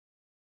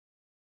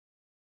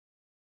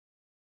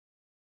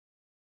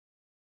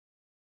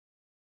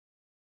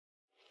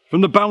From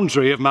the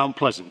boundary of Mount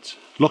Pleasant,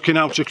 looking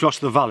out across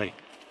the valley,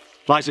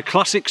 lies a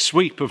classic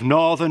sweep of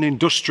northern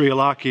industrial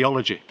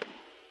archaeology.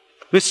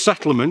 This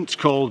settlement,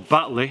 called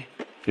Batley,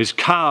 is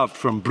carved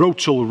from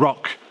brutal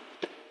rock.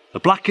 The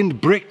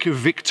blackened brick of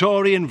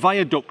Victorian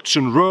viaducts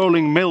and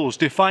rolling mills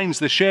defines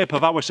the shape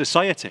of our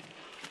society.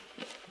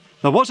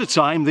 There was a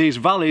time these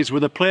valleys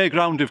were the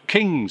playground of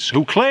kings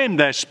who claimed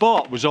their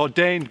sport was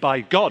ordained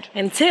by God.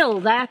 Until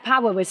their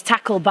power was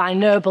tackled by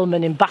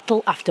noblemen in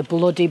battle after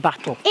bloody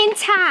battle. In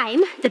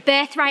time, the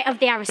birthright of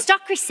the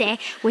aristocracy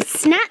was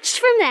snatched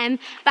from them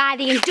by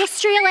the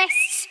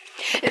industrialists,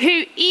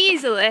 who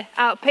easily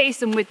outpaced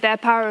them with their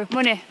power of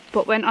money,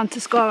 but went on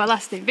to score a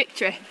lasting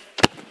victory.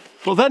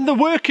 But then the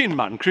working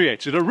man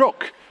created a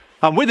ruck,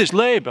 and with his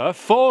labour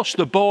forced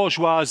the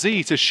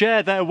bourgeoisie to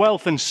share their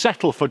wealth and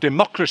settle for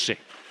democracy.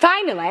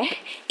 Finally,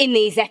 in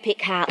these epic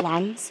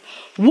heartlands,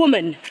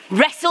 woman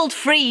wrestled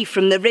free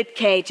from the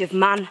ribcage of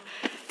man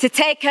to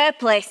take her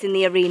place in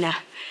the arena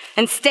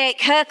and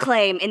stake her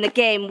claim in the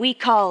game we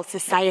call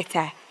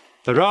society.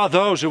 There are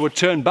those who would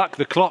turn back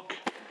the clock,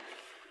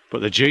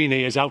 but the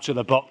genie is out of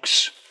the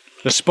box.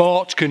 The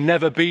sport can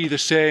never be the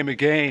same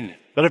again.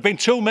 There have been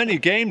too many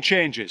game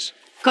changes.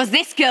 'Cause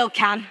this girl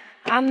can.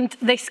 And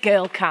this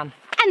girl can.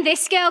 and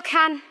this girl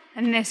can.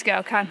 And this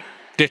girl can.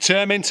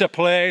 Determined to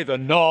play the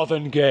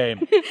northern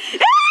game.